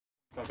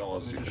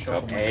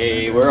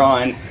Hey, we're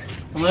on.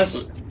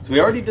 Unless So we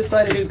already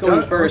decided who's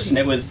going first, and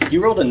it was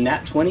you rolled a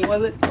nat 20,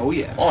 was it? Oh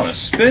yeah. On a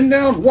spin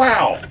down?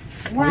 Wow!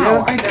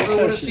 Wow, I never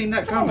would have seen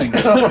that coming.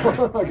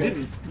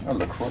 didn't.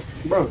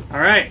 Bro. All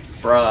right.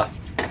 Bruh.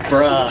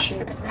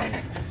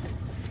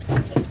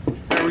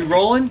 Are we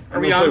rolling? Are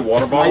we play on?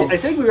 water bottle? I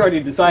think we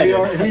already decided.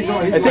 I I think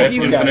have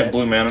he's got infinite it.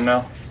 blue mana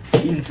now,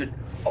 Infinite.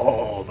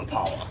 Oh, the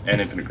power.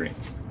 and infinite green.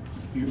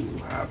 You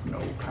have no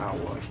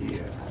power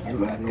here. You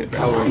have no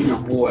power here,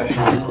 boy.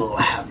 You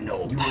have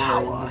no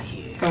power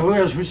here. Oh, who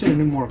else? Who's seen the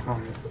new Mortal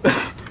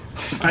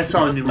Kombat? I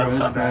saw a new Bro,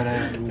 Mortal that's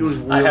Kombat. badass. It was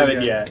really I haven't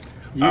good. yet.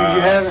 You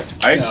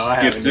haven't? I No, I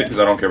skipped haven't it yet. because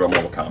I don't care about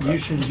Mortal Kombat. You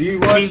should. Do you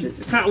I watch mean, it?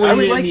 it's not I would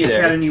winning like any to.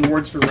 Academy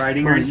Awards for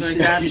writing or Bro, you anything like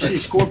see, that. you see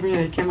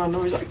Scorpion, he came out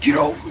and he's like, get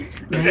over here.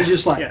 And he's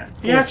just like, Yeah,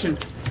 the action.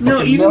 No,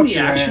 fucking even melt the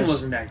your action ass.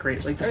 wasn't that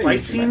great. Like the I didn't fight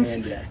even see my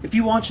scenes. hand yet. If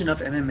you watch enough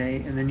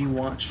MMA and then you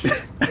watch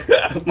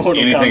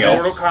Mortal Anything Kombat.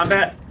 else? Mortal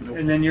Kombat,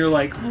 and then you're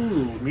like,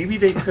 ooh, maybe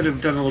they could have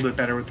done a little bit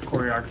better with the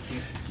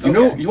choreography. You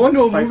know, you want to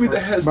know a Fight movie choreography.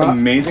 that has Bro,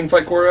 amazing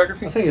fight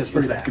choreography? I think it's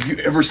pretty that? bad. Have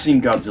you ever seen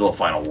Godzilla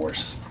Final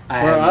Wars?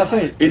 Bro, I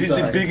think, It is the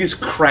Sorry.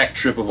 biggest crack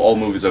trip of all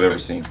movies I've ever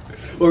seen.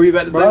 What were you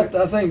about to bro,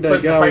 say? I think that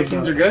But the guy fight with,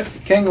 scenes are good.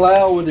 King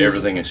Lao with his,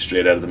 Everything is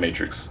straight out of the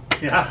Matrix.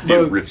 Yeah.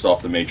 Bro. It rips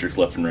off the Matrix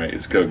left and right.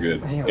 It's so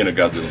good in a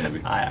Godzilla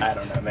movie. I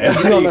don't know, man. You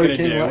What are don't you know gonna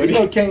King do? Lao. What You do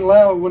know King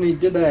Lao when he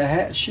did that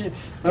hat shit?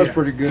 That was Yeah.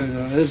 pretty good.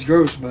 It's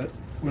gross, but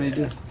when he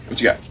did.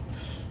 What you got?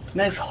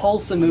 Nice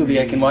wholesome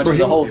movie I can watch Bro, with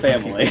the he- whole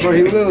family. Bro,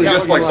 he literally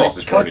Just fucking, like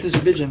Sausage cut Party. this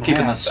bitch in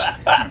Keeping half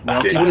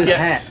us. with his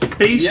hat.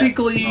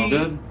 Basically, All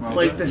good? All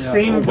like good? the Yeah.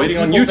 same Well, waiting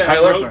on people you, that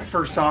Tyler. wrote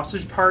for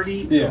Sausage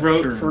Party Yeah.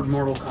 wrote Sure. for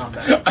Mortal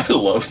Kombat. I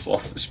love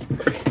Sausage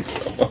Party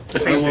so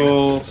much. I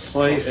will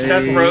play a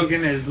Seth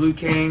Rogen as Liu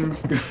Kang.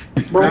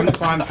 Ground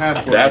climb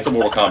pathway That's a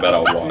Mortal Kombat I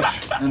would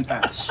watch. and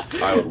pass.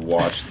 I would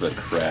watch the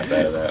crap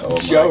out of that. Oh my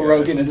Joe God.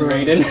 Rogan is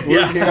Raiden.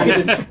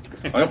 Yeah.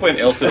 I'm gonna play an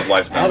Elsa of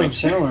Life's Adam Bounty.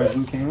 Sandler as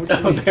Liu Kang. What do you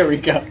Oh, mean? there we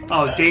go.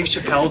 Oh, Dave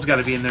Chappelle's got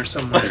to be in there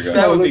somewhere. There you go.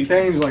 That No, would Liu be.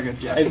 Kang's like a I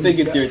Japanese think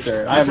it's guy. your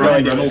turn. I have no Ryan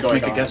idea what's Reynolds going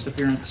make a on. guest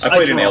appearance. I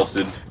played an draw.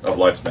 Elcid of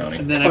Life's Bounty.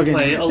 And then I Fucking-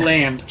 play a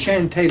land.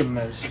 Channing Tatum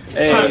is.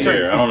 Hey. Right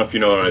here. I don't know if you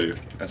know what I do.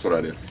 That's what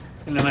I do.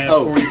 And then I have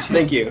Oh, 42.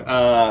 thank you. Give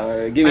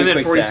me I'm a at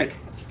quick 42.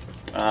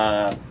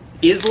 sec.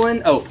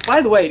 Islan. Oh, by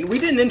the way, we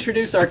didn't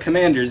introduce our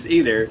commanders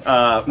either.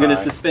 I'm going to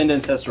suspend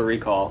Ancestral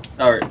Recall.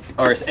 Or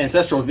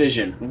Ancestral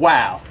Vision.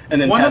 Wow.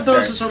 And then One of pass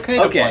those turn. is okay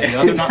to play, the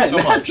other not so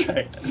That's much.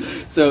 right.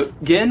 So,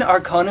 Ghen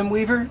Arcanum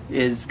Weaver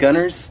is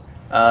Gunners.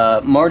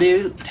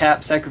 Mardu,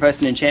 tap,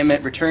 sacrifice an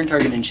enchantment, return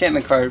target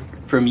enchantment card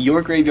from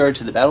your graveyard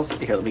to the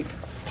battlefield. Here, let me...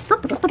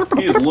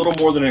 He is little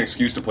more than an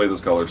excuse to play those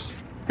colors.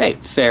 Hey,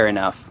 fair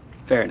enough.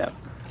 Fair enough.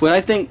 When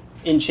I think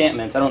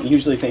enchantments, I don't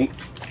usually think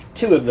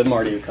two of the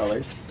Mardu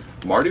colors.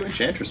 Mardu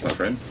Enchantress, my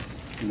friend.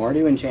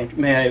 Mardu enchantment.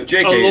 Man,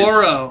 JK.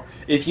 Oloro.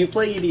 if you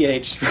play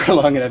EDH for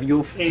long enough,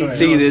 you'll Hey,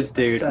 see no, this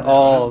dude set it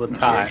all the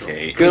time.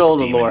 JK. Good old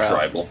Demon Oloro.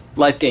 Tribal.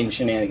 Life game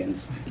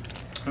shenanigans.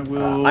 I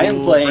will I am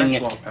playing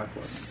branch law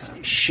pathway.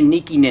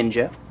 Sneaky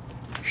Ninja.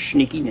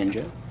 Sneaky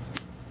Ninja.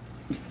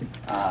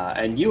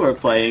 And you are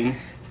playing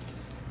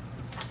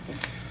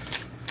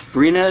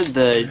Breena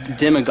the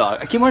Demagogue.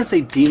 I keep wanting to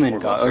say Demon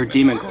God or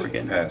Demon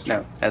Gorgon. Passed.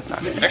 No, that's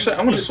not it. Actually,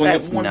 I'm gonna swing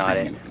That's it one not for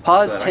it. you,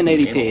 Pause so that I can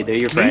 1080p. gain They're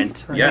your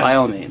friend. Yeah. By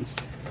all means.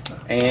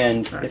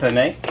 And if I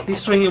may,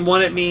 He's swinging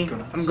one at me.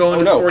 I'm going Oh,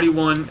 to no.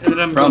 41, and then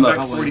I'm going back to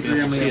Ramos.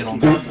 43. I'm See it gonna on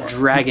keep the going.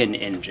 Dragon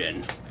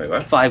Engine. Wait,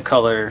 what?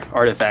 5-color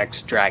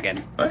artifact dragon.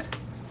 What?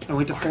 I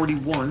went to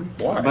 41.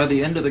 Why? By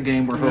the end of the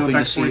game, we're No, hoping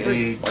back to see 43.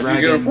 a Why'd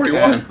you go to dragon,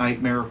 41? cat,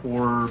 nightmare,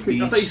 horror, thought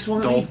you beast,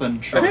 swung at me. dolphin,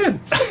 I shark. did.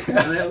 And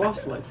then I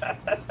lost life.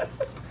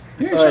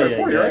 Yeah, you Oh, started yeah,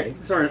 40, yeah.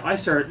 right? Sorry, I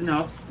start.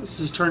 No, this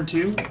is turn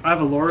 2. I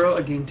have a Loro.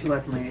 I gain 2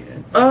 life from my.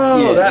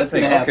 Oh, Yeah, that that's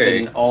thing. gonna happen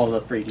Okay. all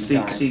the freaking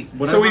See, time.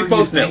 whatever we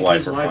both you net think life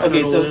his are life fine.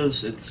 Okay, total so-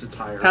 is, it's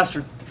higher.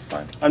 Pastor.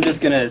 Fine. I'm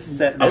just gonna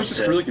set this I was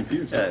just to, really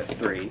confused.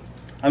 3.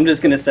 I'm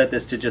just gonna set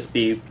this to just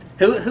be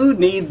who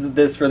needs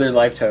this for their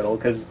life total?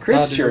 Because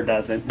Chris sure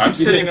doesn't. I'm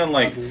sitting on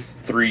like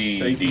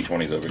 3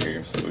 D20s over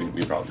here, so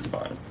we probably be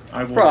fine.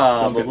 I will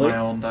Probably. look at my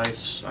own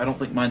dice. I don't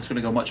think mine's going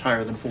to go much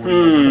higher than 40.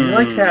 He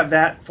likes to have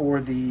that for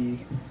the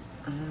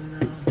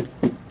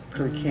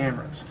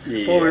cameras.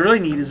 Yeah. But what we really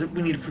need is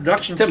we need a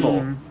production Temple.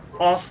 team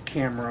off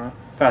camera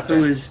Faster.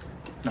 who is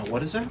Now,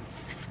 what is that?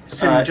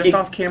 sitting just it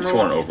off Just want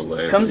camera. an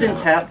overlay. Comes in Yeah.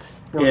 tapped.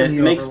 Working It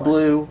the makes overlay.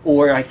 blue,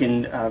 or I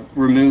can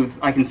remove.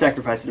 I can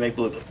sacrifice it to make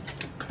blue.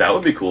 That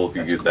would be cool if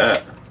you could get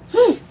that.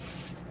 You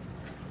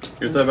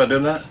ever thought about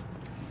doing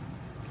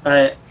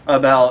that?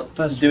 About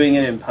doing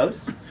it in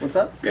post. What's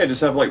up? Yeah, just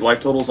have like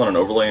life totals on an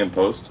overlay in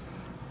post.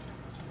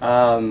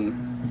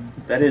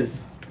 That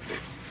is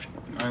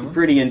Island?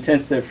 pretty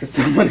intensive for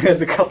someone who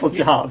has a couple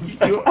jobs.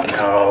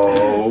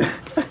 No.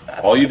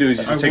 All you do is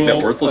you I just take that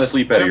will worthless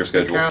sleep out of your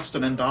attempt to schedule. cast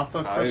an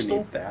Endatha I crystal.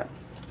 need that.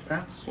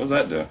 Pass. What does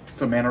that do?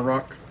 It's a mana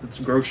rock. It's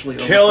grossly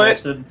Kill it!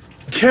 overcosted.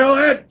 Kill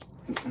it!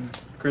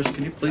 Chris,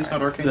 can you please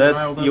not arcane So tile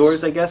that's this?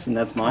 yours, I guess, and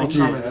that's mine.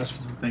 Yeah, that's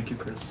Thank you,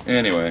 Chris.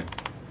 Anyway,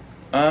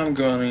 I'm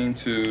going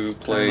to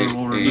play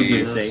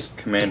a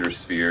Commander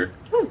Sphere.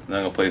 And then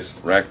I'm going to place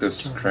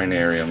Rakdos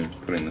Crinarium,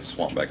 putting the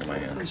swamp back in my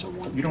hand.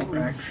 You don't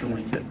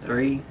actually It's at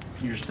 3.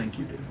 You just think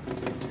you do.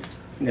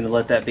 I'm gonna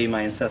let that be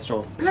my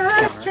ancestral.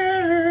 Last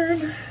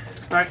turn.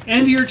 Alright,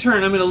 end of your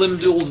turn. I'm gonna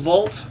limit Duel's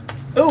Vault.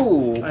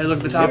 Oh! I look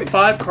at the top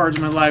 5 cards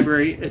in my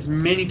library as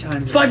many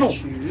times Stifle! as I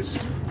choose.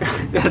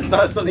 That's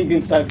not something you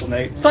can stifle,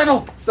 Nate.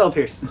 Stifle! Spell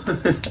Pierce.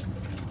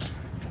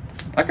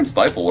 I can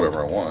stifle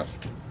whatever I want.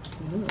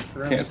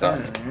 Can't stop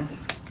me.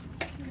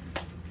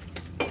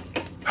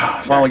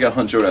 Finally got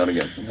Hunt Showdown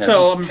again.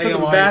 So I'm putting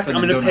them back. I'm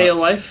gonna pay a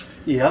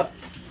life. Yep.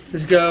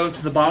 Let's go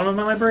to the bottom of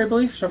my library, I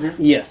believe. Shuffle.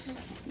 Yes.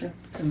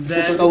 And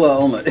then Oh well,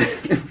 almost.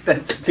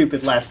 That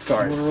stupid last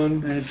card. I'm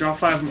gonna draw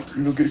 5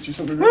 more. Go get you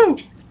something. Woo!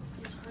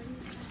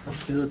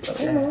 I'm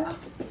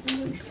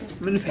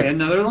gonna pay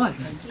another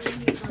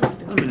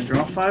life. I'm gonna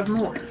draw 5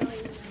 more.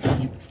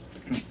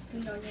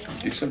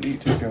 Get something to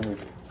eat too, Cameron.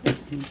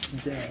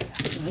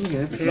 I'm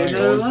gonna pay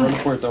another Run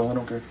life. for it though, I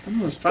don't care.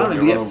 Finally,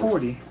 we get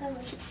 40.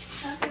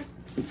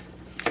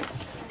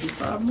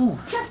 5 more.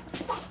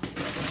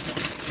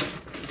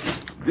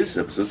 This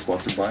episode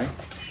sponsored by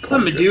I'm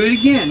gonna do it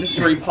again. This is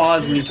where you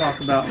pause and you talk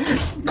about.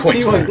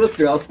 T1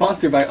 Glister, I'll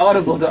sponsored by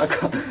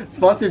Audible.com.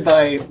 Sponsored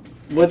by,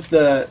 what's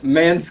the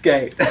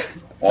Manscaped?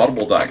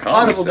 Audible.com.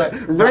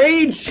 Audible.com.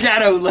 Raid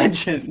Shadow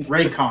Legends.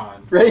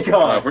 Raycon.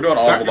 Raycon. If we're doing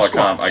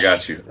Audible.com, I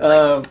got you.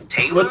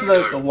 What's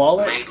the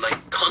wallet?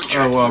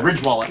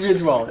 Ridge Wallet.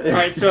 Ridge Wallet.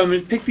 Alright, so I'm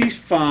gonna pick these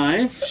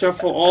 5,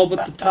 shuffle all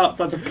but the top,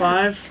 but the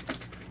 5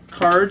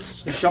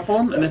 cards, shuffle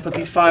them, and then put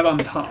these 5 on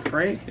top,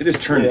 right? It is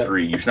turn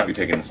 3. You should not be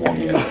taking this long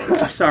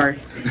yet. Sorry.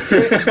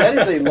 That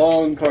is a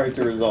long card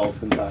to resolve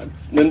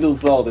sometimes. Lindell's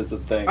Vault is a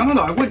thing. I don't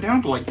know. I went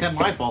down to like 10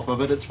 life off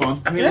of it. It's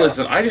fun. I mean,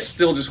 listen, I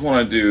still just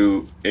want to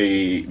do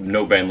a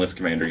no ban list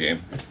commander game.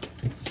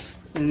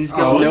 And these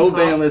go on No top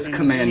ban list and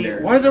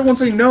commander. Why does everyone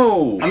say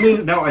no? I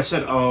mean, No, I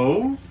said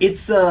oh.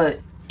 it's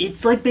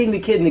like being the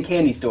kid in the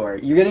candy store.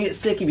 You're gonna get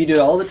sick if you do it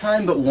all the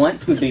time, but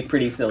once would be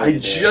pretty silly I to do.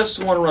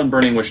 just want to run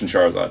Burning Wish and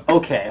Charizard.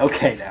 Okay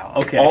now.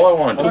 Okay. All I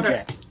want to do.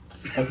 Okay.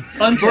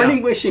 Untap.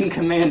 Burning Wish and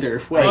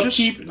Commander. Wait.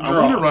 Keep I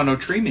want to draw. run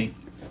Otrimi.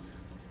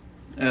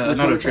 Not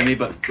one was Otrimi,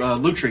 but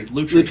Lutri.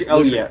 Lutri.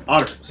 Oh, yeah.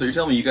 Otter. So you're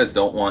telling me you guys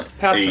don't want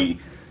Pass a turn.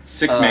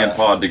 6-man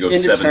pod to go End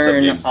of 7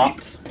 turn, games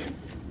opt. deep?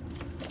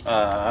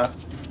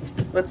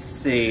 Let's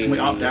see. Can we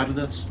opt out of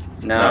this?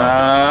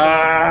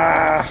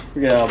 Nah.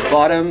 We're gonna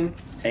bottom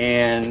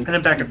and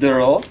then back and the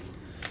roll.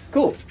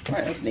 Cool.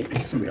 Alright, that's neat.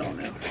 So we all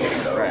know.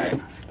 Alright.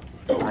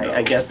 Oh, no.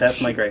 I guess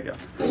that's my graveyard.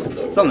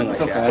 Something like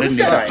It's okay. that. I didn't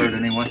get that Alright. third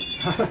anyway.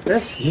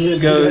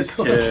 This goes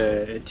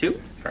to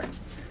 2. Right.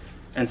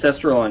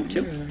 Ancestral on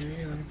 2.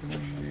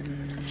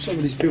 Some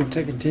of these people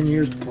taking 10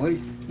 years to play.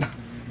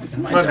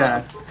 My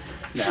bad.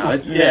 No,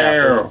 it's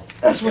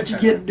That's what you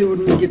get doing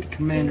when you get the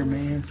commander,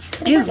 man.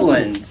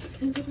 Island.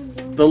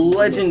 The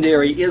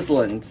legendary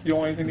Island. You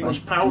want anything to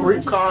Most eat?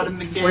 powerful card in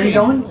the game. Where are you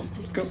going?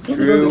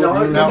 True.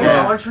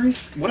 Dollar Tree?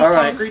 What All does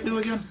right. Concrete do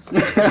again?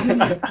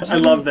 I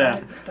love that.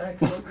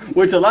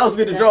 Which allows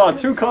me to draw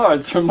 2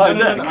 cards from my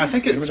deck. I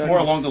think it's more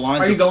along the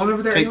lines Are you of going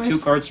over there take anyways?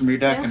 2 cards from your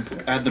deck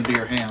and add them to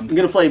your hand. I'm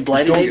gonna play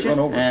Blighted don't get Agent run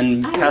over.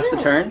 and I pass the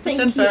will. turn. Thank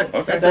That's in you. fact.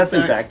 Okay. That's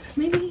in fact.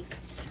 Maybe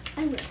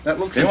I will. That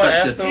looks Anyone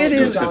infected. ask them?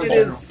 It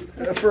is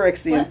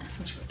Phyrexian.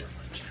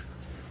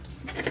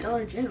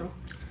 Dollar General.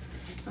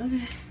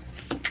 Okay.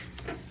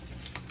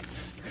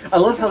 I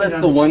love how that's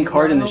the one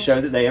card in the show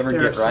that they ever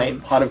There get are right.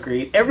 some- Pot of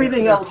Greed.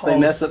 Everything they're else they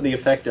called- mess up the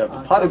effect of.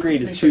 Pot of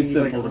Greed is make sure too you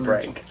like simple to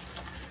 100. break.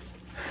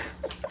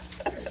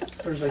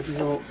 There's like these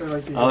little.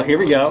 Oh, here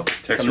we go.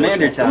 Text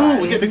Commander her. time.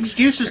 Ooh, we get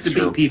excuses to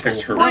beat people.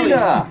 Text her.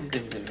 Brina.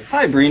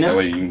 Hi, That Breena.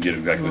 way you can get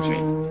exactly what you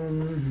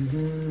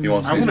need. He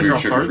wants I'm these gonna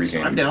weird draw sugar-free cards.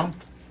 candies. I'm down.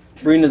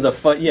 Breena's a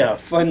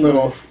fun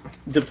little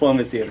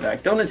diplomacy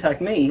effect. Don't attack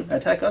me.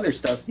 Attack other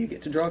stuff so you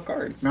get to draw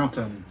cards.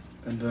 Mountain.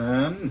 And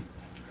then...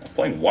 I'm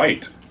playing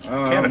white.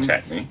 Can't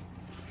attack me.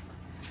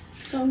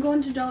 So I'm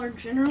going to Dollar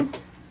General.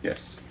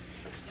 Yes.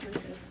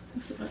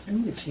 I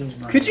need to change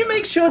my. Could you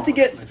make sure to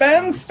get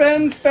spam,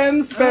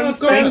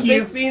 Thank you.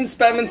 baked beans,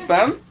 spam, and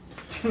spam?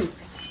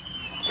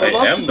 I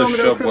am the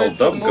Shubwell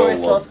Dub More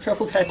sauce, Golem.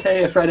 truffle pate,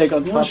 a fried egg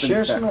on You top, wanna and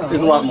share some spam. out?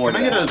 There's a lot more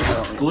Can to I get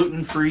that. a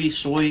gluten-free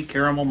soy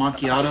caramel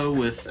macchiato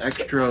with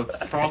extra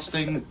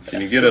frosting? Can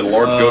you get a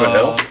large go to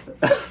hell?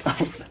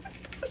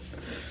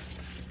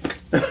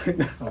 Okay.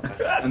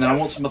 And then I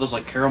want some of those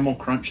like caramel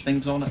crunch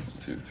things on it.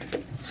 2,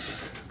 3.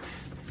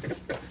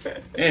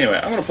 Anyway,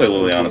 I'm gonna play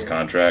Liliana's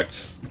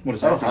Contract. What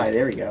is Oh, that? hi,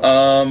 there we go.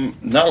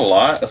 Not a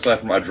lot, aside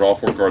from I draw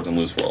 4 cards and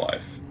lose 4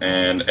 life.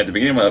 And at the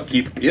beginning of my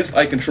upkeep, if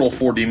I control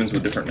 4 demons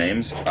with different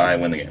names, I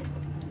win the game.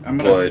 I'm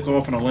gonna But- go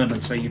off on a limb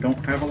and say you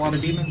don't have a lot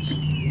of demons.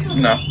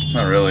 No,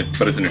 not really.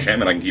 But it's an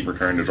enchantment, I can keep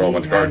recurring to draw a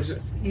bunch of cards.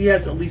 He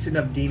has at least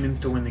enough demons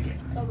to win the game.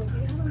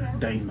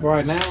 Demons.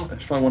 Right now,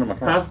 That's probably one of my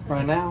Huh? cards.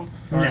 right now,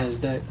 No. on his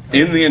deck.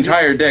 In the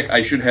entire deck,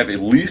 I should have at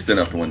least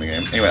enough to win the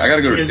game. Anyway, I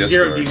gotta go He to has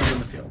 0 Discord. demons on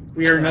the field.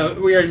 We are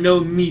no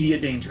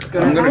immediate danger.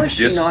 I'm gonna How is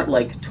she disc- not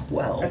like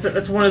 12?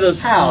 That's one of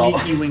those How?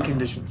 sneaky win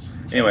conditions.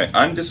 Anyway,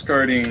 I'm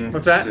discarding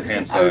What's that? to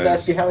hand size. I was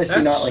asking how is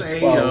she not like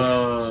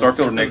 12?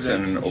 Starfield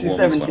Nixon. She's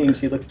 17.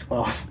 She looks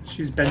 12.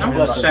 She's How Benjamin.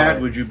 much Button.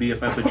 sad would you be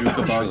if I Bajuka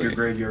bogged Actually. your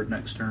graveyard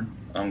next turn?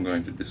 I'm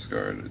going to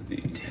discard the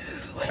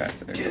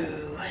path.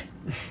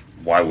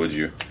 Why would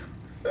you?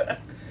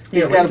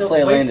 He's got to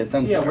play land at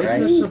some point, Yeah, wait till right?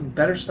 there's some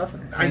better stuff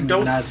in there. I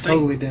don't Not think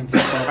totally didn't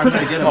fit I'm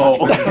going to get a Oh,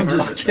 much better I'm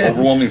just card. kidding.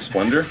 Overwhelming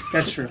Splendor?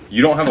 That's true.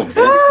 You don't have a board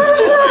thing. I'm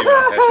not even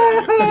attached to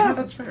you. Yeah,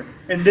 that's fair.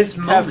 In this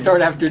Tap moment,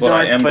 start after But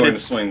I dark, am but going to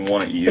it's swing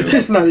one at you.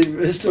 It's not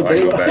even. It's still So I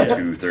go back daylight.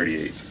 to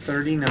 38.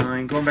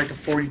 39, going back to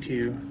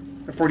 42,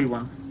 or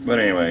 41. But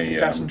anyway, yeah.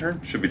 Passing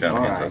turn? Should be down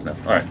to hand size now.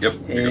 Alright, yep.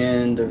 Here you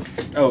go.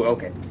 and oh,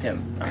 okay,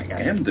 him. I got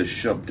it. And the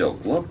Shub Del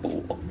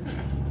Glubble.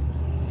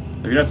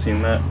 Have you not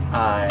seen that?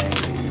 I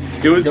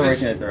It was don't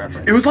this. recognize the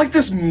reference. It was like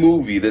this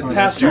movie that this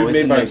Castro, dude it's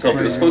made in by the himself.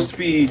 It was trailer. supposed to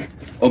be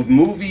a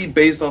movie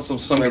based off some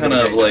kind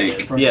of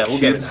like Yeah, we'll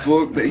get kids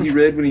book that he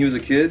read when he was a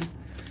kid.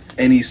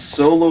 And he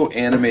solo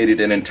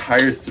animated an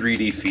entire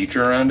 3D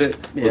feature around it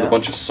with Yeah. a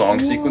bunch of song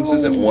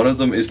sequences, and one of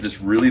them is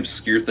this really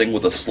obscure thing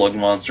with a slug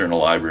monster in a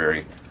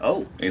library.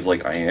 Oh, And he's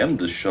like, I am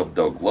the Shub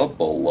Del Glubba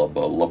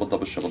Lubba Lubba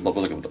Dubba Shubba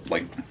Lubba Lubba.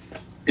 Like,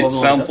 it Lubba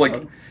sounds Lubba like.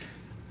 Goes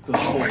Oh my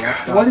full God.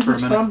 laptop What is for a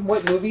this minute. from?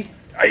 What movie?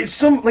 It's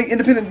some like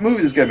independent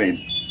movie this guy made.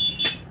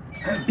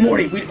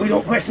 Morty, we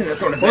don't question that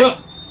sort of What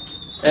thing.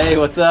 up? Hey,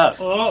 what's up?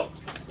 Oh,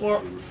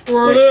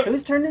 Wait,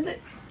 whose turn is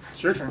it?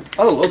 It's your turn.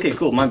 Oh, okay,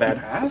 cool. My bad.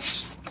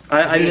 Pass?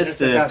 I Yeah, missed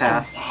it's a the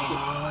pass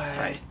pass.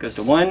 Right, goes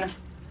to 1.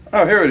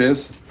 Oh, here it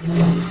is.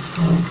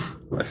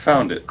 I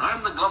found it.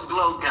 I'm the Glove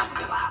Glow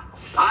Gamkiller.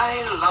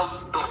 I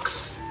love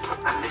books,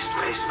 and this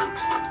basement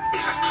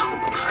is a true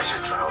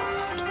treasure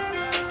trove.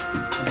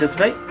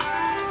 Anticipate.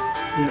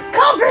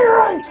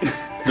 Copyright.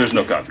 There's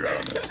no copyright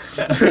on this.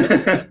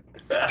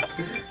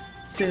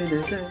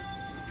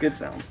 Good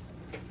sound.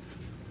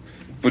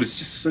 But it's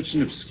just such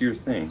an obscure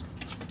thing.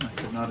 I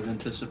could not have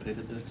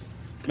anticipated this.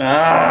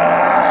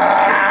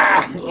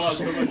 Ah!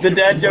 The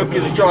dad joke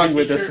is strong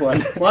with this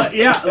one. What?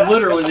 Yeah,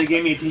 literally, they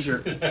gave me a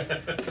T-shirt.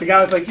 The guy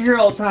was like, "You're here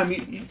all the time. You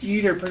eat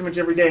here pretty much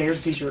every day. Here's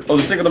a T-shirt." Oh,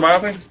 the Cinco de Mayo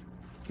thing?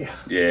 Yeah.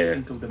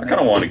 Yeah. I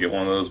kind of want to get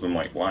one of those, but I'm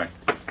like, why?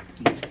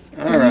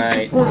 All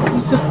right. You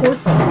support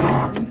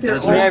them. They're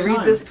all May I the read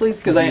time. this, please?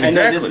 Because I know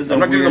Exactly. this is a I'm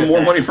not giving weird them more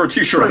thing. money for a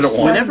T-shirt I don't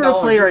want. Whenever a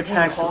player $7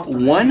 attacks cost.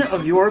 one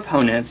of your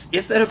opponents,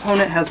 if that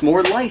opponent has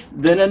more life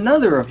than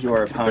another of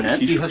your He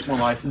opponents, has more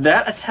life.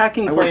 that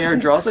attacking player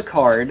draws a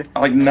card,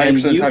 Like and 90%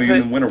 of the you time, you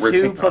put can win a red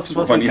 2 tank plus top. plus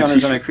So if I 1 need a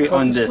counters on, T-shirt,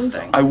 on this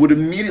thing. I would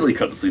immediately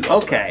cut the sleeve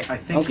off. Okay. I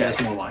think he okay. has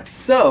more life.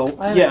 So,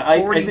 I have yeah, I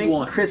 41.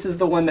 think Chris is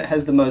the one that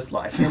has the most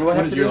life. What What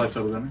have is to your do? life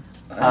total, Gunner?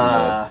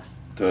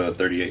 To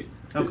 38.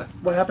 Okay.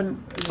 What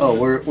happened? Oh,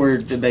 we're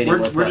debating We're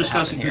what's gonna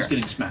discussing happen who's here.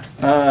 getting smacked.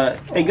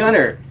 Hey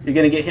Gunner, you're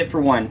gonna get hit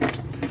for 1. Well,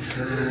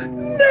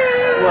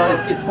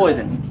 it's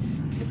poison.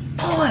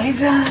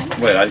 Poison.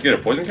 Wait, I get a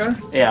poison counter?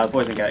 Yeah,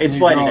 poison guy. It's You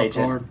blighted draw a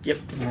agent. card. Yep.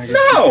 And I get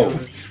No! two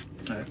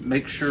counters.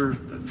 Make sure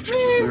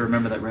we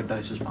remember that red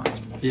dice is mine.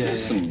 Yeah, yeah.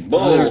 Some I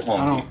bull don't.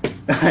 honky.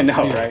 I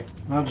know, Yeah. right?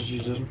 I'll just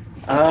use this one.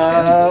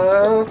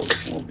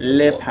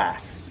 Le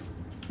pass.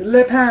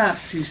 Le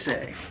pass, you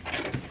say?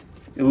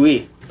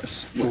 Oui.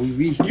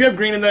 Oui. You have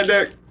green in that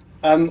deck?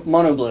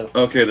 Mono blue.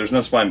 Okay, there's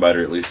no spine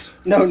biter at least.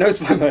 No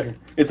spine biter.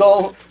 It's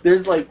all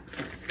there's like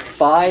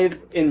 5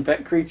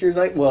 infect creatures.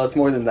 Well, it's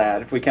more than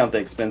that if we count the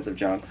expensive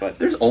junk. But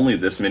There's only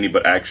this many,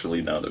 but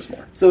actually, no, there's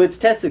more. so it's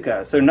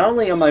Tetsuko. So not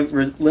only am I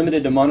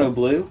limited to mono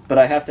blue, but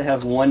I have to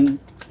have 1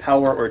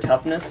 power or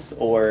toughness,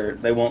 or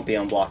they won't be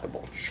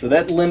unblockable. So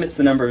that limits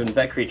the number of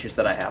infect creatures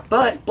that I have.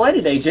 But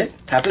blighted agent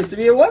happens to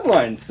be a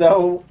 1/1,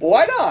 so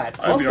why not?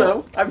 I'd be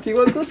Also, I'm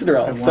T1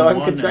 glycerol, so I'm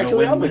 1/1 and a contractually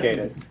win-win.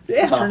 obligated. Whose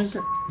Yeah. turn is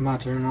it? My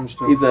turn. I'm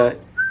still He's a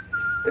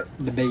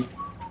debate.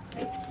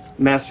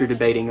 master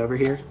debating over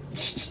here.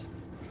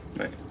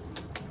 Wait,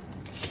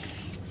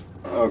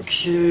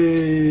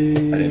 Okay.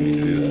 I didn't mean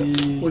to do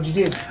that. What'd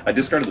you do? I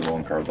discarded the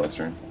wrong card last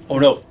turn. Oh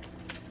no.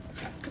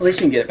 At least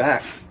you can get it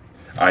back.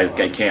 I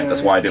can't.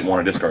 That's why I didn't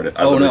want to discard it.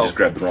 I Oh, literally no. just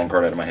grabbed the wrong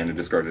card out of my hand and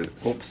discarded it.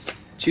 Oops.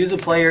 Choose a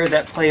player.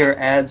 That player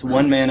adds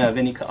 1 mana of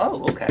any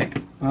Oh, okay.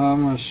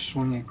 I'm gonna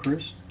swing at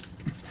Chris.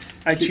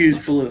 I choose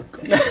blue.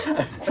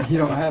 You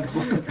don't have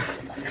blue.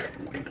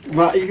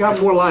 But you got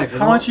more life.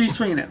 How much are you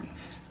swinging at me?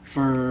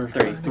 For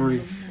 3.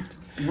 3.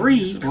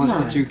 3? Come Plus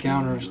the on. 2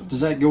 counters. Does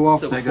that go off?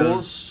 So That 4?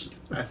 goes,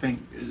 I think,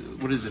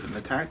 what is it, an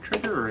attack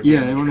trigger? Or a Yeah,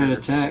 damage when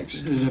it trigger?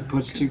 attacks, it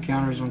puts 2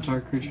 counters on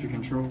target creature you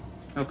control.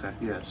 Okay,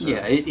 yeah. So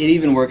Yeah, it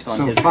even works on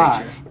So his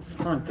 5. creature.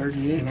 I'm on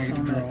 38, And I so get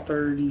I'm to draw. at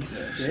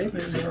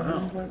 36.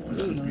 Wow.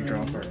 You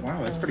draw a card. Wow,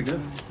 that's pretty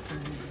good.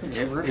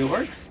 It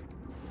works.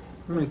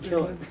 I'm gonna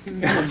kill it.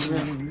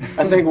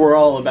 I think we're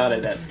all about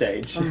at that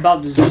stage. I'm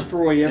about to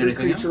destroy every Anything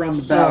creature on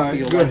the Alright,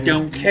 battlefield. go I ahead.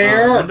 don't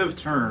care. End of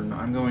turn.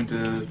 I'm going to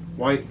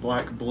white,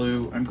 black,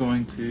 blue. I'm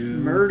going to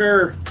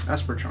Murder.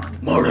 Esper Charm.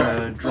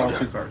 Draw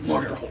 2 cards.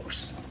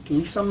 horse.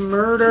 Do some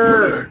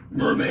murder.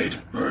 Mermaid.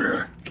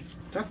 Murder.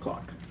 Death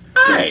Clock.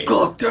 Hey.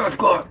 Death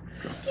clock.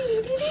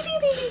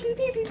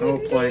 I'll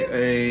play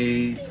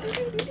a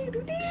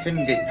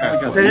Hingate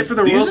Path. Is that it for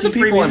the These are the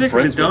royalty-free people I'm music? Is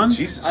friends it done? with.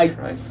 Jesus I-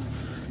 Christ.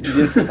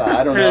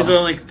 I don't There's know.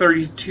 only like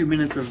 32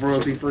 minutes of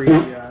royalty-free.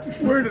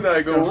 Where did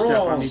I go Don't step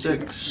on wrong? me.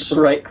 6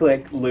 Right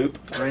click loop.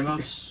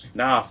 Ramos.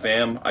 Nah,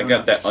 fam. I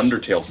got that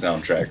Undertale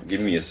soundtrack.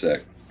 Give me a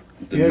sec.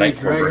 The You have night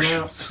your dragon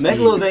versions.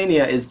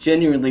 Megalovania is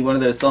genuinely one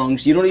of those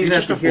songs you don't even It's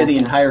have to just a hear the 4/4.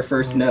 entire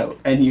first note,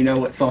 and you know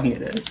what song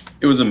it is.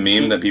 It was a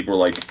meme that people were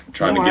like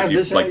trying You to don't have get you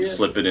this out like yet?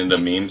 slip it into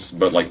memes,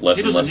 but like less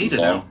He and less doesn't the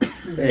need it song.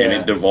 now. Yeah. And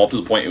it devolved to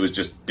the point it was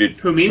just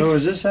Who, me? So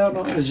is this out?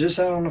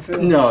 On the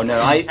field? No,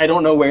 I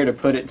don't know where to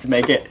put it to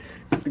make it,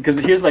 because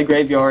here's my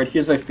graveyard,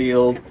 here's my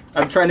field.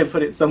 I'm trying to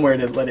put it somewhere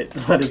to let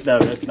us know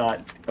it's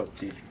not. Oh,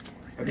 geez.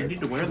 You need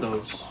to wear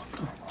those.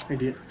 I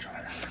did.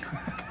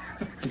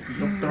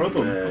 Don't throw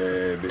them.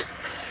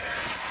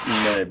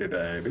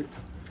 Baby.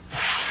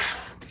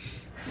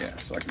 yeah.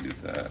 So I can do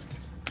that.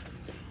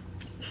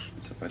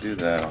 So if I do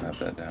that, I'll have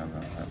that down.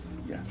 I'll have,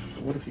 yeah.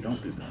 But what if you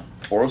don't do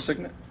that? Oral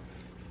Signet.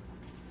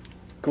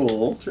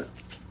 Cool.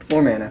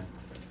 More mana.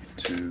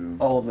 2,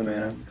 All of the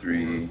mana.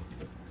 3.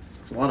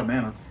 It's a lot of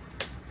mana.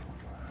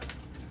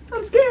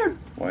 I'm scared.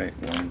 White.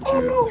 1, 2, Oh,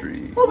 no.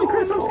 3. Holy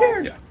Chris, I'm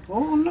scared. Yeah.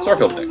 Oh no!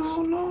 Starfield things.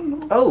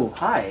 No. Oh,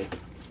 hi.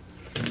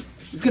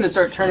 He's gonna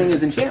start turning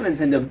his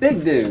enchantments into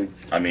big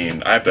dudes. I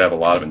mean, I have to have a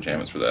lot of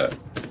enchantments for that.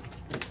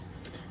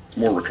 It's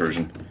more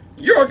recursion.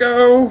 Your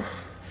go.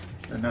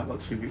 And that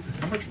lets you.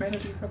 How much mana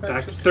do you have Back to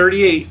access to?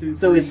 38.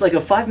 So it's like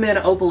a 5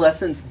 mana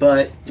opalescence,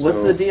 but what's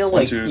So, the deal?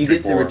 1, Like 2, you 3,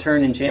 get to 4,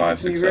 return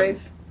enchantments 5, from 6, your 7.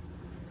 grave.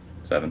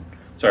 7.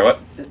 Sorry, what?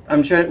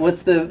 I'm trying.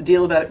 What's the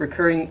deal about it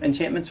recurring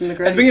enchantments from the At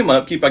the grave? beginning of my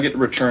upkeep, I get to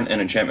return an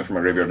enchantment from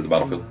my graveyard to the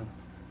battlefield.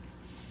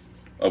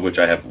 Of which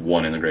I have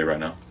 1 in the grave right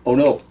now. Oh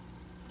no.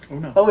 Oh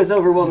no. Oh, it's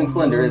overwhelming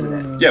splendor, isn't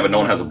it? Yeah, but no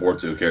one has a board,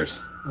 so who cares?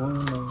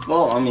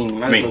 Well, I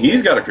mean, I mean,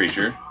 he's got a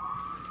creature.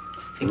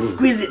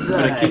 exquisite.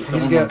 But it keeps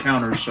blood. them on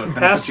counters, so it kind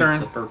Pass of turn.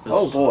 defeats the purpose.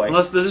 Oh boy.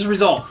 Unless this is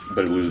resolve.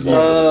 But it loses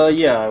all.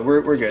 Yeah,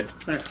 we're good.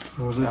 What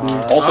was it?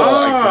 Also,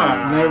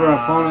 I Whenever an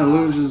opponent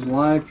loses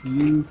life,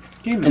 you.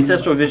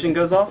 Ancestral Vision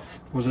goes off.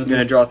 Was it? You're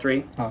gonna draw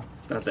 3. Oh.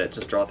 That's it.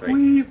 Just draw 3.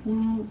 Wee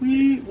woo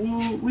wee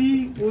woo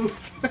wee woo.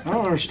 I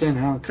don't understand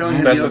how. Can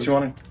can, that's what you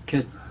wanted.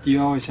 Could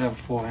you always have a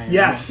full hand?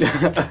 Yes.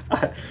 Because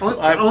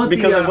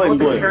I'm playing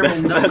blue. Caramel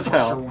That's Nut how.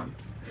 Cluster one.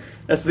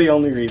 That's the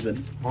only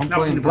reason. I'm No,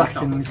 playing no, black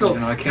no, and let's go. You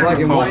know, I can't black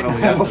and recall white. how And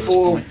we have got a to this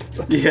full, point.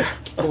 Yeah.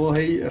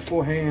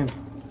 full hand.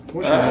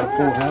 Wish I had a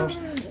full house.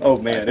 Oh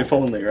man, if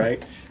only,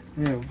 right?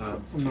 Yeah.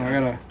 No, I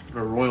got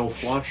A royal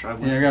flush. I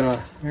I got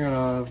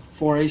a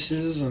 4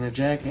 aces and a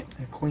jack and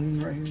a queen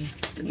right here.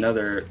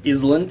 Another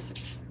Island.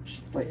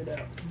 Lay it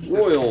out.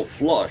 Royal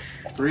Flush.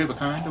 3 of a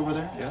kind over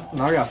there. Yeah.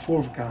 No, I got 4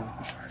 of a kind.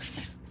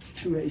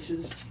 2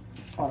 aces.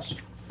 Awesome.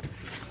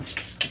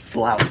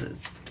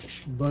 Blouses.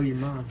 Blow your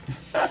mind.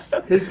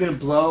 Who's gonna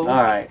blow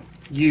Alright.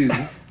 you?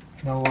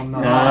 No, I'm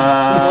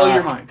not. Blow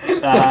your mind.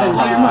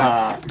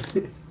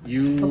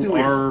 You Something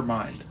weird. are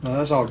mine. No,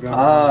 that's all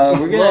gone.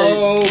 We're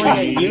Blow gonna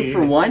swing at me. you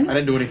for I 1.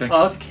 didn't do anything.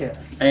 A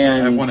kiss. I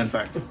have And 1 in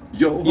fact.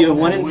 Yo. you have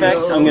 1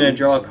 infect. I'm gonna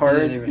draw a card.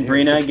 didn't even hear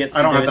Brina gets to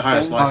I don't do have the its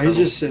highest thing. life. Oh, he's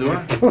total. just sitting Do I?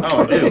 there.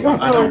 Oh, I do.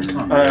 I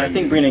don't. I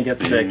think Brina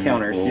gets the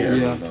counters.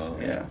 Yeah.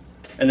 Yeah.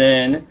 And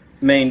then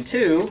main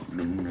 2.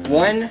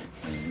 1,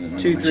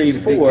 2, 3, I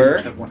 4.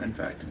 have 1 in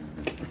fact.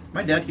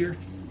 My dad here.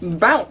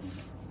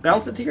 Bounce.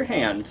 Bounce it to your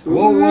hand. Whoa,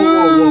 whoa, whoa,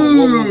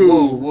 whoa,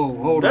 whoa, whoa,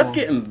 whoa, hold That's on.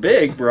 getting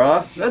big,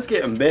 bruh. That's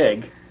getting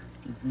big.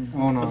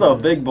 Oh, no. That's a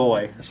big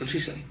boy. That's what she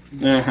said.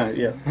 Yeah.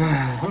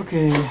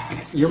 Okay,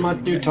 you're my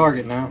new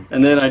target now.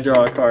 And then I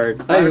draw a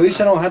card. Hey, at least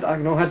I don't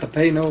have to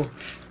pay no.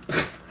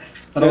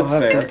 I don't That's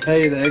have fair. to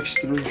pay the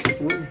extra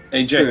 3.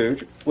 Hey, Jay, True.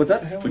 What's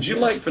that? would you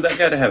like for that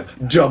guy to have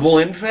double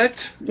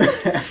infect? I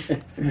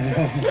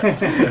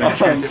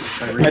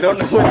don't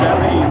know what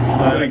that means,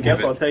 but I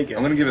guess I'll take it.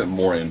 I'm gonna give it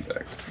more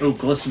infect. Oh,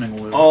 glistening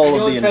wood. All You know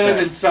of what's the better than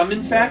infect. some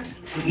infect?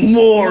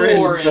 More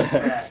More infect.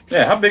 infect.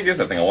 Yeah, how big is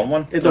that thing? A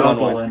 1/1? It's a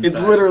Double 1/1. It's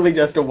infect. literally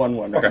just a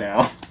 1/1 right Okay.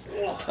 now.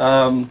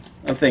 I'm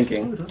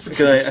thinking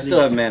because I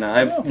still have mana. I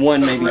have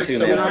 1, maybe 2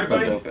 So mana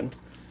everybody- left open.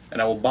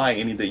 And I will buy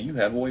any that you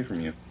have away from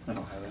you. I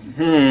don't have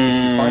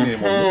any. Find any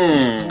more.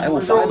 I will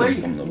buy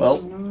them from them. Well,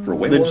 For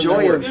way the more than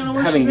joy they're of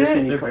worth. having this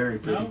many They're very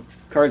pretty.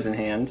 cards in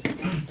hand.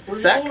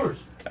 Sack.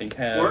 I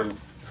have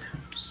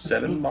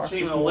 7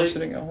 boxes more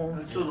sitting at home.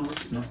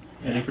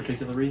 Any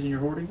particular reason you're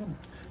hoarding them?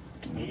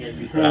 I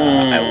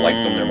like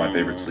them. They're my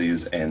favorite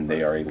sleeves, and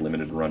they are a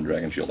limited run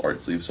Dragon Shield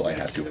art sleeve, so I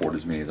have to hoard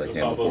as many as I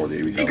can before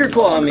they become Ichor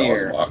Claw $100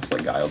 Mirror. a box,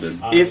 like Guile did.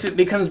 If it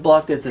becomes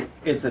blocked, it's a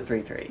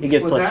 3/3. It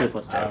gets What's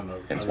 +2/+2.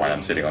 That's why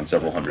I'm sitting on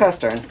several hundred, Pass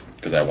turn.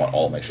 because I want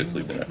all of my shit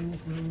sleeved in it.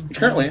 Which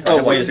currently, I Oh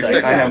have wait like a 6 second.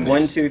 decks I of have these.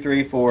 1, 2,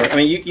 3, 4. I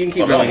mean, you can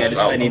keep Oh, no, going. it's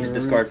I out. need to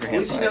discard for At hand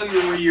least you know size.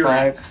 where you're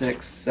 5, at.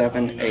 6,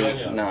 7,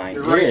 8, 9.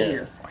 You're right Yeah.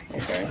 here.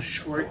 Okay.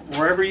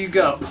 Wherever you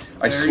go.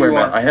 I there swear, you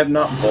man, are. I have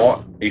not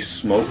bought a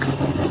smoke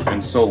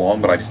in so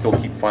long, but I still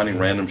keep finding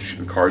random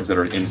cards that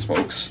are in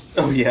smokes.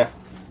 Oh yeah.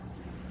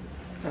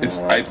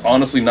 I've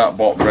honestly not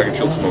bought Dragon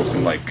Shield smokes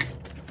in like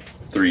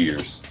 4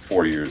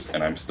 years,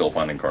 and I'm still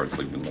finding cards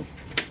sleeping in them.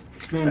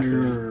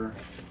 Commander.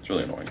 It's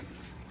really annoying.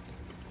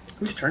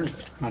 Whose turn is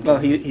it? Well,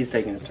 he's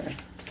taking his turn.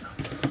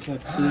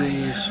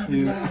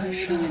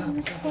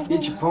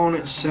 Each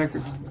opponent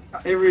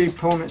every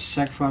opponent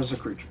sacrifices a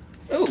creature.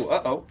 Oh,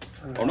 uh-oh.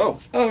 Oh, no.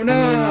 Oh And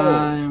then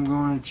I am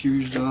going to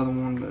choose the other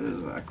one,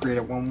 but I create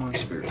a 1/1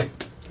 spirit.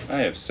 I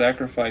have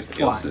sacrificed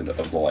Ilcid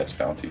of the Life's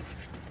Bounty.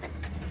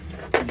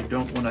 You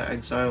don't want to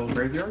exile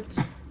graveyards?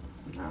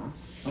 No.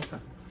 Okay.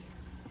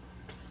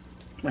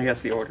 I guess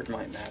the order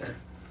might matter.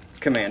 It's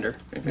commander.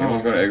 If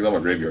anyone's going to exile my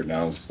graveyard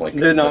now, it's like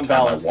They're not the time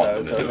balanced, I want though,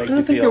 them so to it do makes I you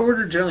don't think the feel...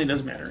 order generally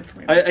does matter for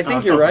me. I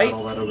think you're right,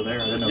 All that over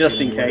there. I didn't know just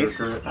if in you case.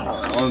 ordered I for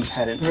it. don't know, I'm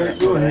headed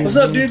Go ahead. What's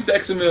up, dude?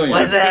 Dexamillion.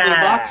 What's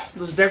that? Box?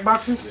 Those deck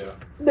boxes?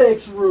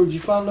 Dex Road, you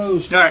found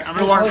those? Alright, I'm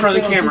gonna walk in front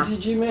of the camera.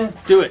 TCG, man?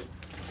 Do it.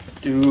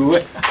 Do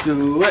it.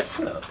 Do it.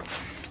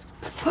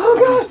 Oh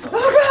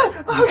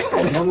god! Oh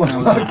god! Oh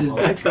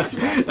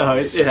god! Oh,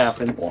 it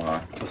happens.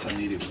 Wow. Plus, I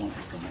needed one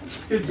for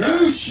commands. Good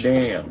douche.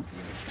 Damn.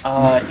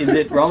 Is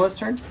it Ramos'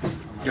 turn?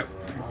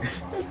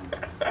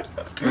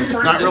 There's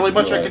not really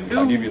much I can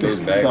I'll do. give you those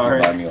bags. Sorry.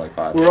 You buy me like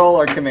 5. We're all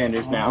our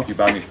commanders now. If you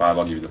buy me 5,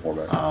 I'll give you the 4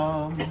 bags.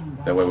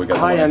 That way we got.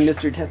 Hi, the I'm one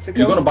Mr. Tetsuko.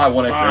 You're gonna buy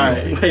 1 extra.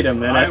 anyway. Wait a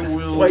minute. I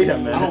will. Wait a I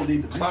minute. don't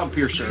need the Cloud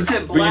Piercer. You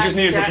said But you black just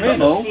need it for satin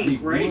command. pink,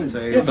 right?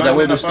 Say, Yeah, but that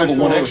way there's still the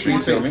one if I extra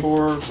you tell me.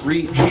 For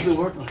reach. Does it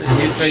work? You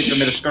take them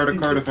to start a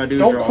card if I do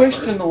Don't draw a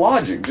question the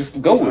logic.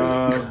 Just go with it.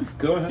 card.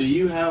 Go ahead. Do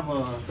you have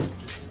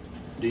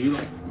do you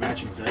like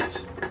matching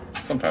sets?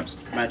 Sometimes.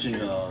 Matching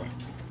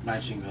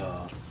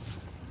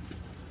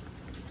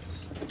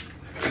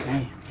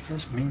Damn,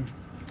 that's mean.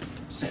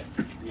 set.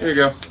 Here you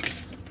go.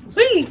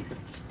 Whee!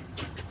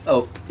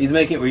 Oh, he's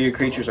making it where your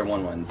creatures are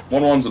 1/1s.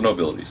 1/1s with no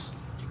abilities.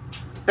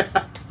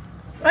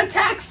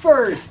 Attack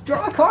first!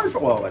 Draw a card for...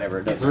 Well, whatever.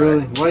 It doesn't Really?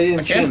 matter. Why you I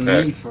didn't can't choose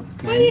attack. me for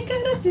Why you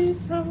gotta be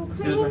so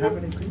He doesn't have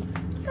any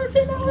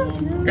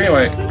creatures.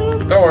 Anyway,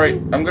 don't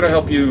worry. I'm gonna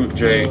help you,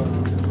 Jay.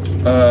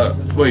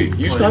 Wait.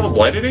 You still have a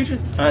blighted agent?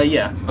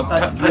 Yeah.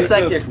 I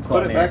sacked Ichor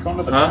Put it back Clawmere.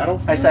 onto the Huh?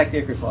 battlefield. I sacked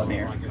Ichor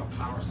Clawmere.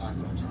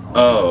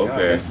 Oh,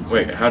 okay.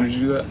 Wait. How did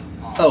you do that?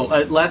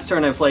 Oh, last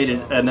turn I played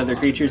another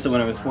creature, so when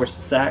I was forced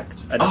to sack,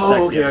 I just sacked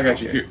Oh, okay. the I other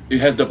got you. creature.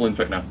 It has double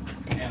infect now.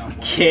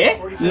 Okay?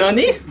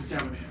 Nani?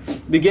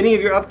 Beginning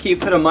of your upkeep,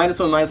 put a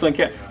 -1/-1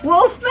 cat.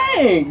 Well,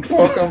 thanks!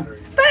 Welcome.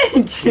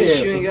 Thank At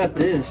least you you! ain't got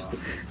this.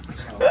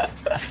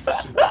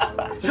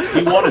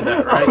 He wanted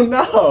that, right? Oh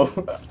no!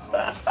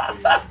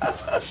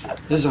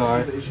 This is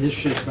alright. This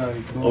shit's about to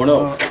be cool. Oh,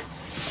 no.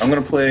 I'm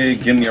gonna play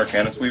Ghen the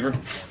Arcanist Weaver,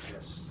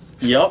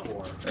 Yup.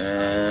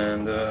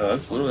 and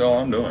that's literally all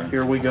I'm doing.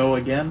 Here we go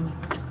again.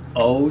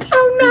 Oh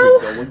no.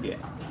 Here we go again.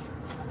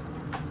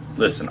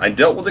 Listen, I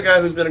dealt with the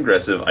guy who's been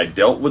aggressive. I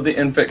dealt with the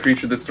infect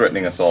creature that's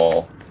threatening us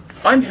all.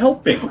 I'm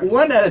helping.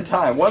 One at a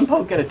time, one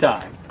poke at a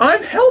time.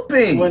 I'm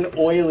helping. One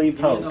oily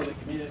poke.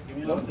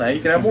 Now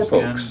you can have more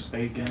pokes.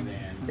 Bacon.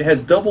 It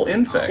has double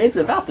infect. It's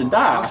about to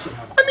die.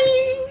 I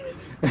mean,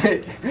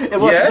 It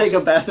wants Yes? to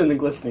take a bath in the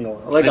glistening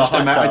oil, like I a just,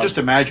 hot I tub. just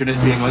imagine it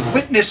being like,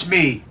 witness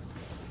me!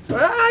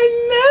 I'm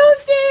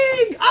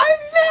melting! I'm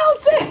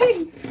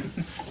melting!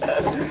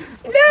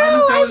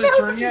 No, Thomas done I'm with his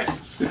turn melting! yet?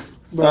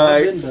 But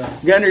I've been done.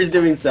 Gunner's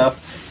doing stuff.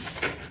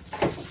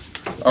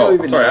 oh,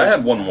 even sorry. I knows?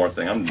 had one more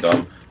thing. I'm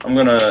dumb. I'm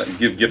gonna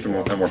give Gift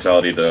of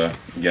Immortality to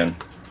Ghen.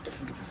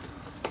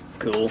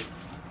 Cool.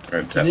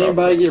 Or tap Can out.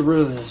 anybody get rid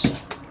of this?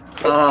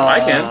 I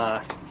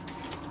can.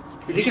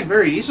 You can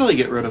very easily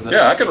get rid of it.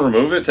 Yeah, I can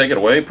remove it, take it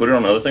away, put it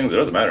on other things. It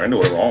doesn't matter. I can do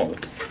whatever I want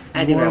with it.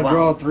 I You want to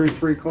draw 3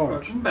 free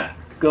cards. Welcome back.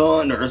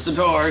 Gunner's a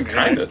target.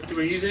 Kinda. Do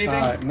we use anything?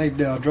 Alright, make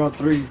deal. Draw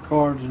 3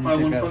 cards and Buy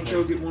take one that.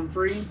 Funko, get one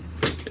free.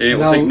 It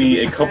will No. take me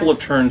a couple of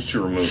turns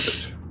to remove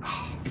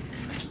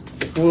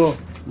it. Well,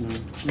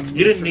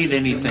 You didn't need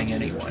anything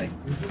anyway.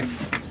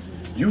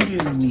 You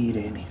didn't need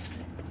any.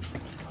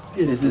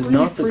 This is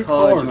not the free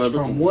card you are cards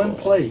looking from one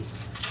for. play.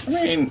 I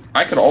mean,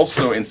 I could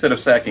also, instead of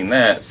sacking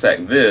that, sack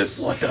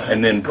this, What the heck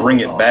and then is bring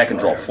going it back on, and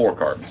draw player? 4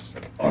 cards.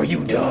 Are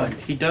you done?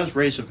 He does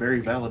raise a very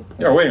valid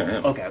point. Yeah, wait a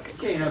minute. Okay.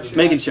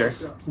 Making sure.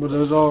 Were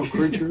those all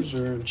creatures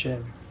or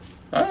enchantment?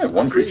 I have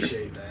one creature.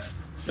 Appreciate that.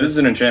 This is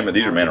an enchantment.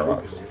 These are mana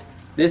rocks.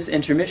 This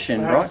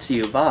intermission brought to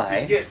you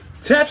by Get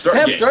Tap Start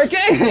Tap Games. Start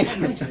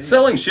Gaming.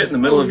 Selling shit in the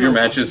middle of your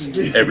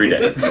matches every day.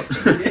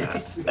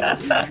 I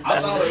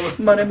thought it was.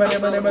 Money, money,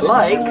 money, money.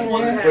 Like,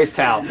 where's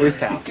Tao? Where's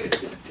Tao?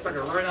 stuck it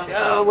right on.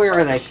 Oh, where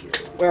are they?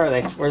 Where are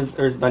they?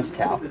 There's a bunch of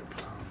Tao.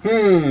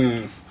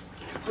 Play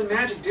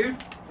Magic, dude.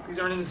 These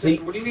aren't in the See,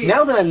 system. What do you need?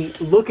 now that I'm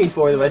looking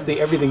for them, I see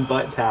everything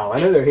but Tao. I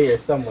know they're here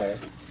somewhere.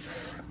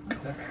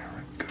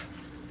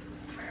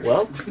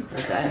 Well,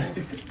 what's that?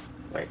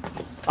 Wait.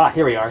 Ah,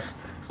 here we are.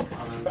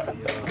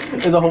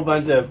 There's a whole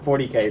bunch of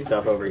 40k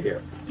stuff over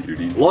here.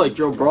 Like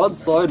your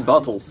broadside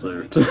battle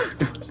suit.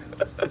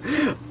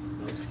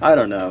 I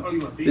don't know. Oh,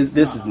 you want these?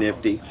 This is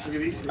nifty. Look at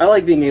these. I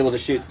like being able to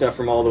shoot stuff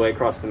from all the way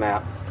across the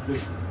map.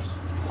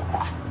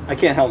 I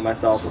can't help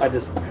myself. I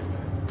just...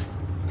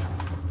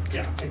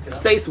 Yeah, take that.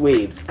 Space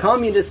weebs.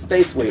 Communist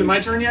space weebs. Is it my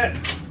turn yet?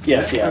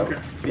 Yes, yeah. Okay.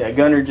 Yeah,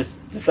 Gunner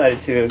just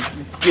decided to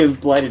give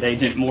Blighted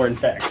Agent more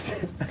infect.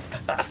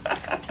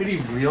 Did he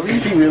really?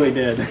 He really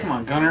did. Come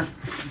on, Gunner.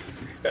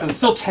 So it's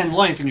still 10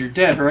 life and you're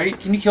dead, right?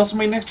 Can you kill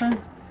somebody next turn?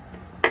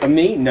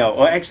 Me? No.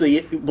 Well,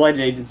 actually, Blighted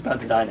Agent's about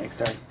to die next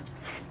turn.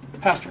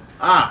 Past turn.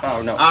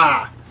 Oh, no.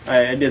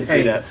 I did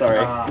see that,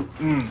 sorry.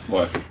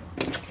 What?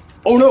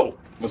 Oh, no!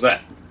 What's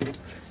that?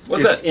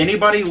 What's If that?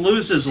 anybody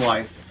loses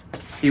life,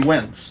 he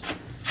wins.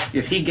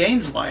 If he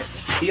gains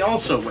life, he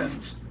also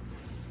wins.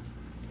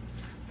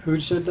 Who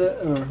said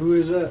that? Or who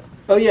is that?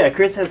 Oh, yeah,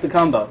 Chris has the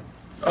combo.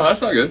 Oh,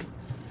 that's not good.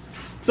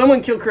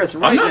 Someone kill Chris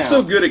right now. I'm not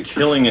so good at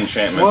killing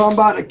enchantments. Well, I'm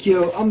about to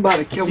kill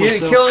You either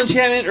myself. kill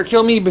enchantment or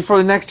kill me before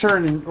the next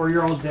turn, or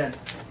you're all dead.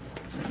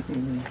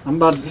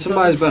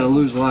 Somebody's about to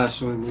lose life,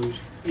 so we lose.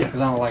 Yeah.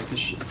 Because I don't like this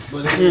shit.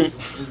 But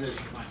is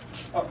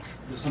it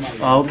does somebody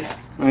Oh, okay.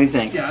 Let me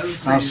think. Yeah, it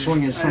was I'll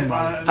swing at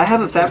somebody. I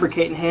have a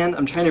Fabricate in hand.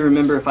 I'm trying to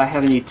remember if I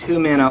have any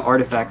 2-mana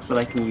artifacts that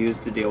I can use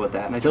to deal with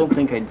that, and I don't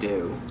think I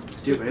do.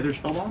 Do you have Aether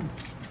Spellbomb?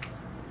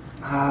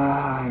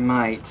 I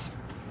might.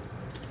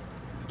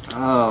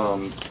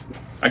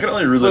 I can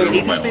only really Wait,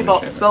 remove my Ether own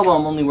Spellbomb enchantments.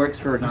 only works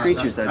for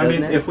creatures, though, I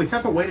doesn't mean, it? if we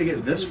have a way to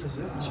get this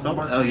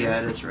Spellbomb... Oh,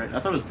 yeah, that's right. I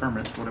thought it was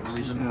permanent for whatever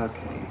reason.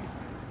 Okay.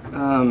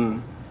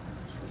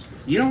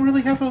 You don't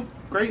really have a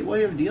great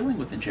way of dealing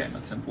with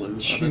enchantments in blue,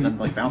 other than,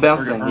 like,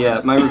 Bouncing,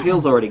 yeah. My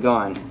reveal's already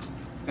gone.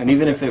 And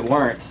even if it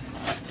weren't,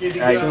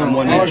 I'm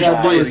one All I hit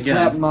gotta do shy. is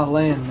tap my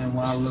land, and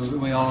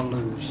we all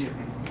lose.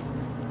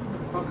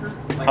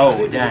 like, Oh, I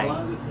didn't dang.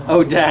 realize it till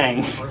Oh, dang.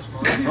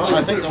 Well,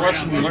 I think the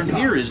lesson we learned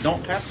here is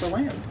don't tap the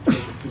land.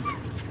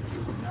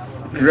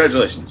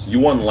 Congratulations, you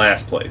won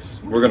last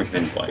place. We're gonna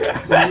continue playing.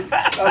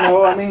 I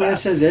know, I mean, it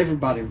says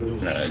everybody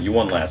loses. No, you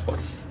won last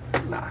place.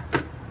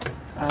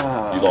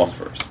 Oh. You lost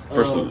first.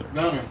 First loser.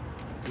 No.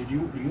 Do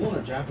you want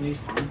a Japanese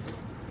pond?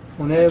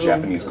 Whenever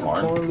Japanese a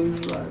corn? corn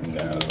loses life.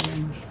 No.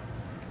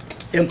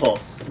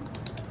 Impulse.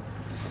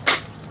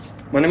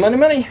 Money, money,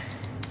 money.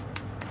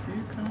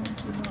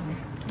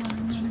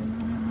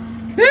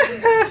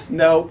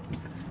 No.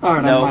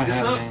 Alright, No. I might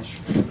have an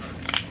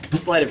answer.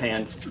 Sleight of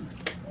hand.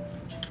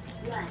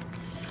 1,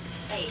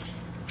 8,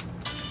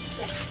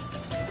 6,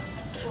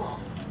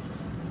 12,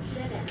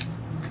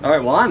 7.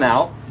 Alright, well, I'm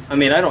out. I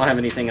mean, I don't have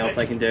anything else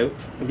I can do.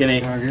 I'm gonna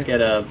Okay. get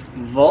a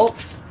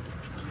Vault.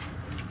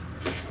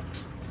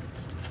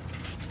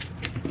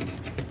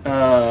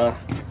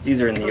 These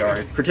are in the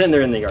yard. Pretend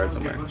they're in the yard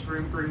somewhere. Let's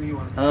bring you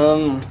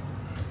on.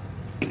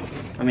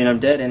 I mean, I'm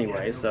dead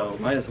anyway, so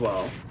might as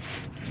well.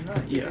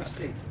 Yeah,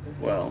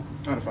 Well,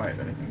 not if I have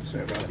anything to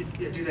say about it.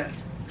 Yeah, do that.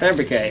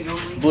 Fabricate.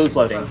 Blue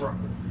floating.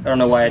 I don't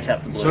know why I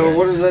tapped the blue. So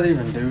what does that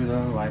even do,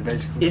 though? Like,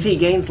 basically? If he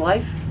gains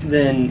life,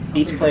 then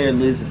each player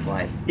loses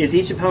life. If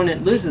each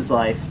opponent loses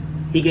life,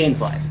 he gains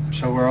life.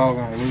 So we're all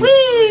gonna lose.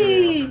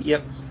 Whee!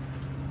 Yep.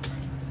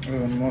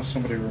 Unless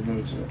somebody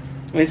removes it.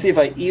 Let me see if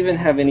I even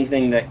have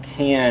anything that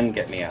can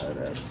get me out of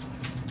this.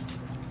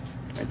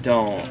 I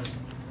don't.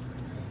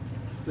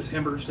 This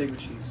hamburger steak with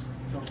cheese.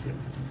 Sounds good.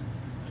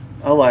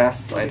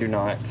 Alas, I do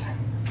not.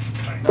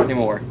 Not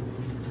anymore.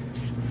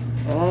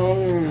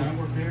 Time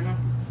work there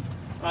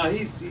now?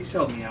 He's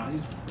helped me out. I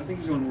think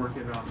he's going to work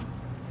it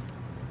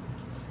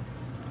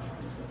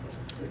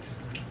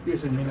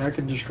I mean, I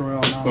could destroy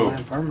all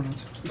non-land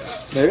permanents.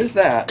 There is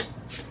that.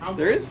 How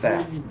There is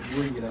that.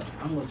 before you bring it up,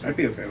 how much I'd is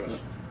be it? okay with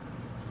it.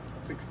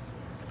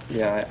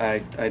 Yeah,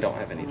 I don't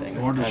have anything.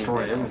 Or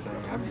destroy I'm- everything.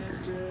 I'd be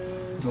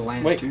good. The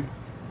land, Wait. too.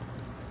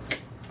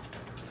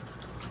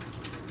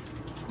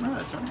 No,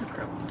 it's not good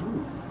crap.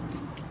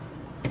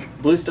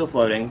 Blue's still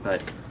floating,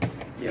 but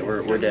yeah,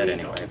 we're dead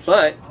anyway.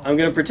 But I'm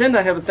gonna pretend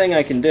I have a thing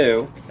I can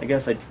do. I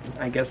guess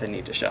I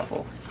need to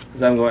shuffle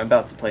because I'm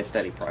about to play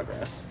Steady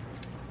Progress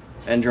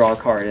and draw a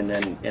card and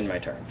then end my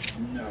turn.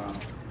 No.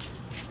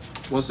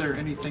 Was there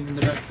anything in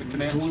the deck that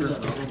could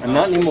answer? I'm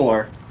not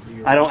anymore.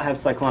 I don't have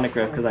Cyclonic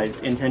Rift because I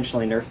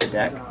intentionally nerfed the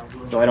deck,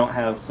 so I don't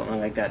have something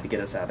like that to get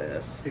us out of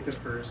this. Take this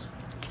for his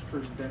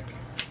deck.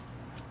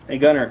 Hey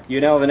Gunner, you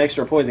now have an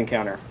extra poison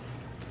counter.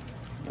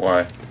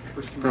 Why?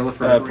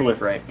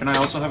 Proliferate. Can I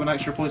also have an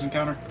extra poison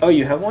counter? Oh,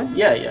 you have one?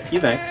 Yeah, you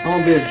may. I'm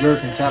gonna be a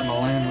jerk and tap my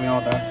land. We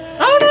all die.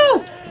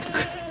 Oh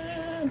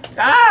no!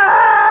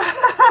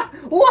 Ah!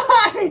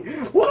 Why?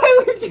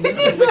 Why would you do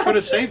We that? could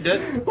have saved it.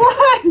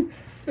 Why?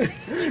 Give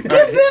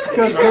them a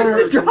chance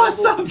to draw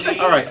something.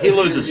 All right, he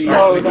loses.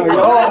 No, we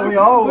all We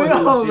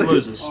all He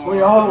loses.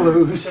 We all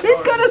lose.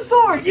 He's got a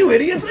sword, you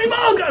idiots! We've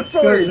all got Because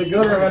swords! the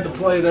Gunner had to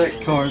play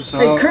that card. So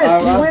Hey Chris,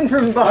 I you win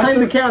from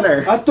behind the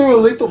counter. I threw a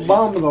lethal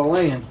bomb in the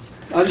land.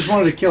 I just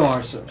wanted to kill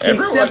ourselves. He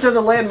stepped on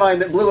a landmine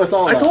that blew us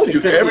all I up, told you,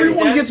 except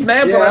everyone gets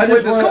mad Yeah, when I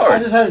play this I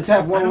card. just had to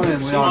tap one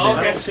land. We all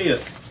I did. don't see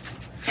it.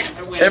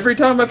 Every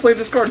time I play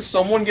this card,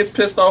 someone gets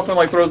pissed off and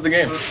like throws the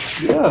game.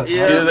 Yeah.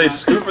 Either they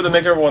scoop or they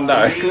make everyone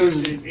die.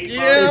 Because Yep.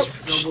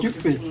 it's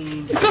stupid.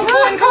 It's a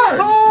fun card.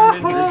 I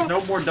mean, it's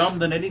no more dumb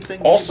than anything.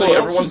 Also, anybody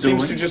else everyone is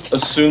seems to doing. just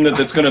assume that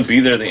it's going to be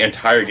there the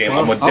entire game. I'm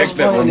a I was deck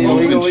that playing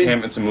removes illegally.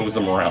 enchantments and moves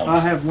them around. I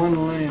have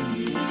one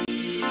land.